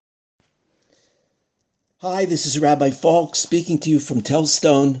Hi, this is Rabbi Falk speaking to you from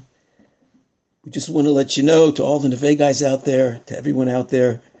Telstone. We just want to let you know, to all the Divrei guys out there, to everyone out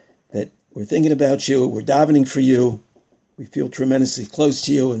there, that we're thinking about you, we're davening for you, we feel tremendously close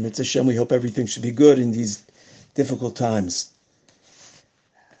to you, and Mitzvah Hashem, we hope everything should be good in these difficult times.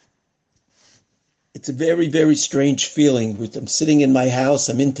 It's a very, very strange feeling. I'm sitting in my house,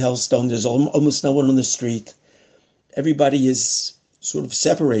 I'm in Telstone, there's almost no one on the street. Everybody is sort of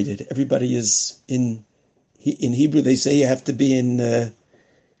separated. Everybody is in Hebrew, they say you have to be in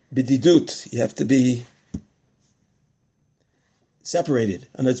bididut. You have to be separated.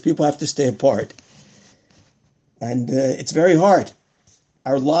 And those people have to stay apart. And it's very hard.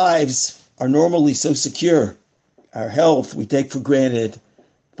 Our lives are normally so secure. Our health, we take for granted.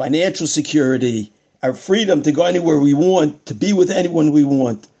 Financial security, our freedom to go anywhere we want, to be with anyone we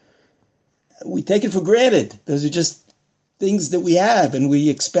want. We take it for granted. Those are just things that we have, and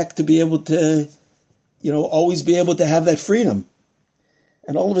we expect to be able to always be able to have that freedom.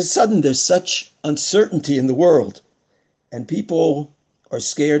 And all of a sudden, there's such uncertainty in the world. And people are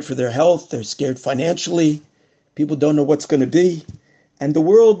scared for their health. They're scared financially. People don't know what's going to be. And the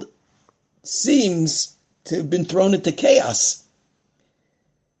world seems to have been thrown into chaos.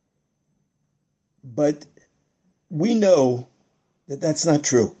 But we know that that's not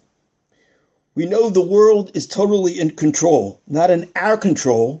true. We know the world is totally in control, not in our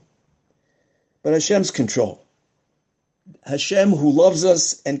control, but Hashem's control. Hashem, who loves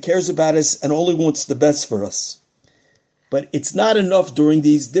us and cares about us and only wants the best for us. But it's not enough during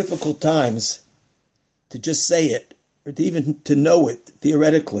these difficult times to just say it, or to even to know it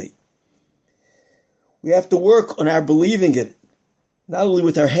theoretically. We have to work on our believing it, not only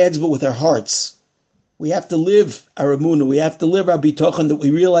with our heads, but with our hearts. We have to live our emunah. We have to live our bitachon, that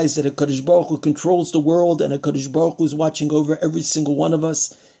we realize that HaKadosh Baruch Hu controls the world, and HaKadosh Baruch Hu is watching over every single one of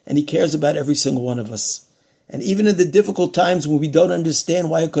us, and He cares about every single one of us. And even in the difficult times when we don't understand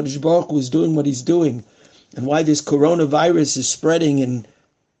why HaKadosh Baruch Hu is doing what He's doing, and why this coronavirus is spreading and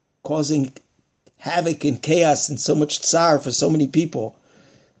causing havoc and chaos and so much tsar for so many people.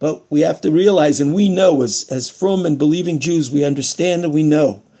 But we have to realize, and we know as frum and believing Jews, we understand and we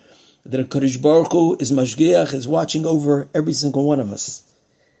know that HaKadosh Baruch Hu is mashgiach, is watching over every single one of us.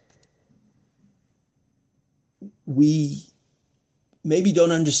 We maybe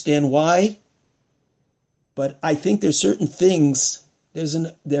don't understand why, but I think there's certain things.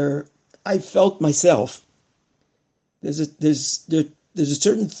 I felt myself. There's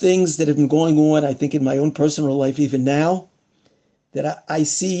certain things that have been going on. I think in my own personal life, even now, that I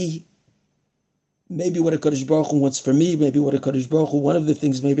see. Maybe what HaKadosh Baruch Hu wants for me. Maybe what HaKadosh Baruch Hu. One of the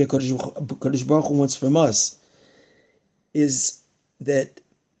things maybe HaKadosh Baruch Hu wants from us is that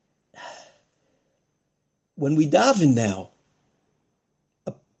when we daven now,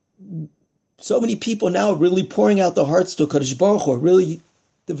 so many people now are really pouring out their hearts to HaKadosh Baruch Hu, are really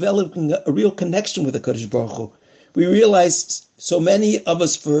developing a real connection with HaKadosh Baruch Hu. We realize, so many of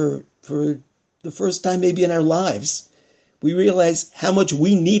us, for the first time maybe in our lives, we realize how much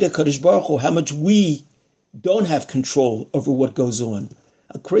we need HaKadosh Baruch Hu, how much we don't have control over what goes on.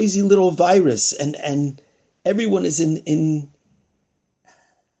 A crazy little virus, and everyone is in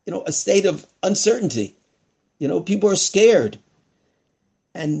a state of uncertainty. People are scared.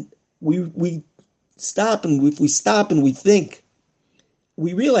 And we stop, and if we stop and we think,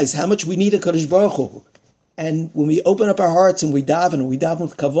 we realize how much we need HaKadosh Baruch Hu. And when we open up our hearts and we daven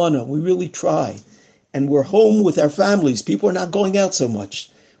with kavanah, we really try. And we're home with our families. People are not going out so much.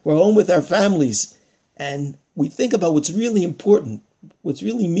 We're home with our families. And we think about what's really important, what's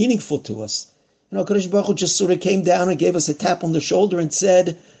really meaningful to us. HaKadosh Baruch Hu just sort of came down and gave us a tap on the shoulder and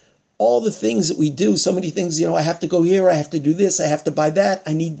said, all the things that we do, so many things, I have to go here, I have to do this, I have to buy that,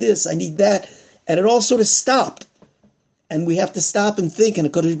 I need this, I need that. And it all sort of stopped. And we have to stop and think. And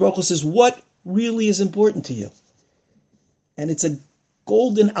HaKadosh Baruch Hu says, what really is important to you? And it's a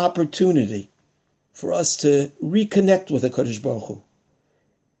golden opportunity for us to reconnect with HaKadosh Baruch Hu,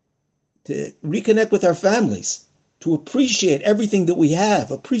 to reconnect with our families, to appreciate everything that we have,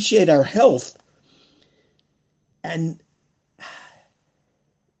 appreciate our health, and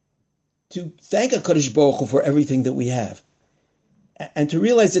to thank HaKadosh Baruch Hu for everything that we have, and to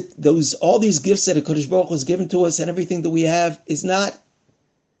realize that all these gifts that HaKadosh Baruch Hu has given to us and everything that we have is not,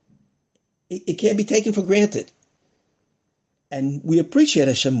 it can't be taken for granted. And we appreciate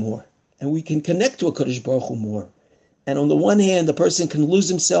Hashem more. And we can connect to HaKadosh Baruch Hu more. And on the one hand, the person can lose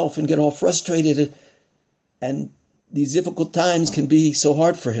himself and get all frustrated, and these difficult times can be so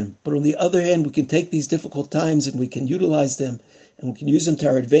hard for him. But on the other hand, we can take these difficult times and we can utilize them, and we can use them to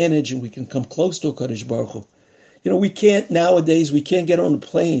our advantage, and we can come close to HaKadosh Baruch Hu. We can't get on a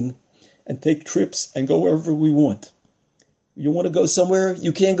plane and take trips and go wherever we want. You want to go somewhere,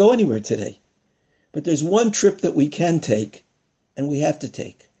 you can't go anywhere today. But there's one trip that we can take, and we have to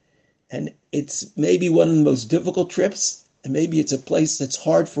take. And it's maybe one of the most difficult trips, and maybe it's a place that's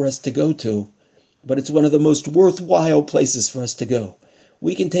hard for us to go to, but it's one of the most worthwhile places for us to go.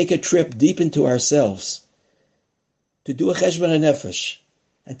 We can take a trip deep into ourselves to do a cheshbon nefesh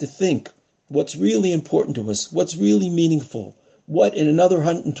and to think what's really important to us, what's really meaningful, what in another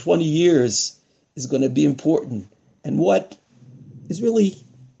 120 years is going to be important, and what is really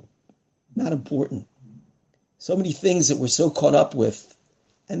not important. So many things that we're so caught up with,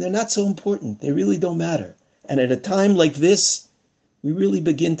 and they're not so important. They really don't matter. And at a time like this, we really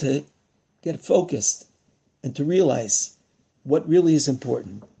begin to get focused and to realize what really is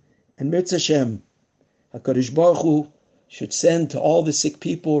important. And Mirz Hashem, HaKadosh Baruch Hu should send to all the sick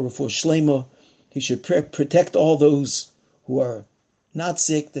people, Refuah Shlema. He should protect all those who are not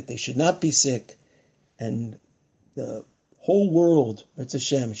sick, that they should not be sick. And the whole world, Mirz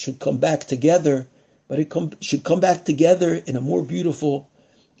Hashem, should come back together, but it should come back together in a more beautiful,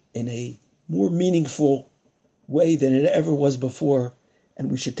 in a more meaningful way than it ever was before. And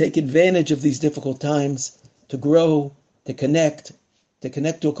we should take advantage of these difficult times to grow, to connect to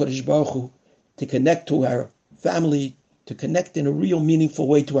HaKadosh Baruch Hu, to connect to our family, to connect in a real meaningful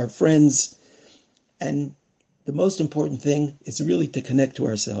way to our friends. And the most important thing is really to connect to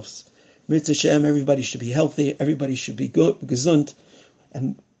ourselves. Mirz Hashem, everybody should be healthy, everybody should be good, gesund,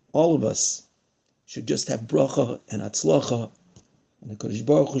 and all of us should just have bracha and atzlacha, and the HaKadosh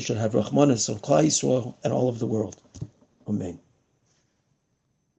Baruch Hu should have rachmanas on Klal Yisrael and all of the world. Amen.